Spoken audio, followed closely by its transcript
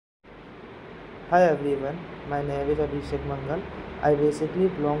Hi everyone, my name is Abhishek Mangal. I basically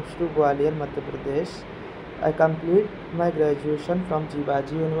belongs to Gwalior, Madhya Pradesh. I complete my graduation from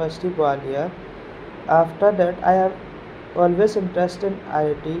Jibaji University, Gwalior. After that, I have always interest in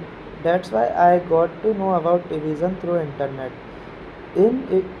IT. That's why I got to know about Evision through internet.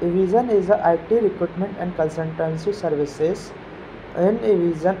 Evision is a IT recruitment and consultancy services. In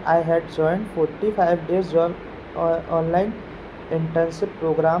Evision, I had joined 45 days job online internship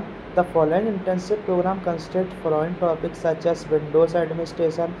program. The following internship program consisted following topics such as Windows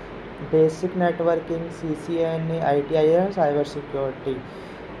administration, basic networking, CCNA, ITIL, and cybersecurity.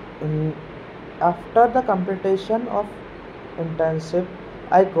 Mm, After the completion of internship,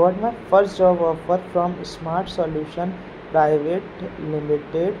 I got my first job offer from Smart Solution Private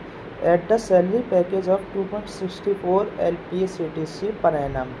Limited at the salary package of 2.64 LPA per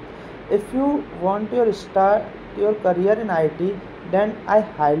annum. If you want to start your career in IT, then I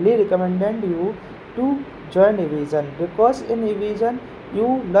highly recommend you to join Evision, because in Evision you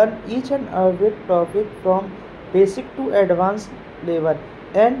learn each and every topic from basic to advanced level,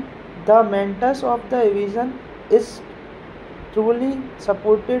 and the mentors of the Evision is truly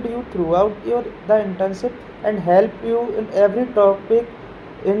supported you throughout the internship and help you in every topic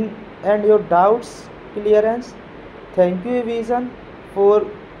in and your doubts clearance. Thank you Evision for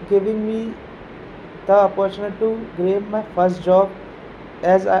giving me the opportunity to grab my first job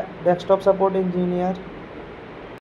as a desktop support engineer.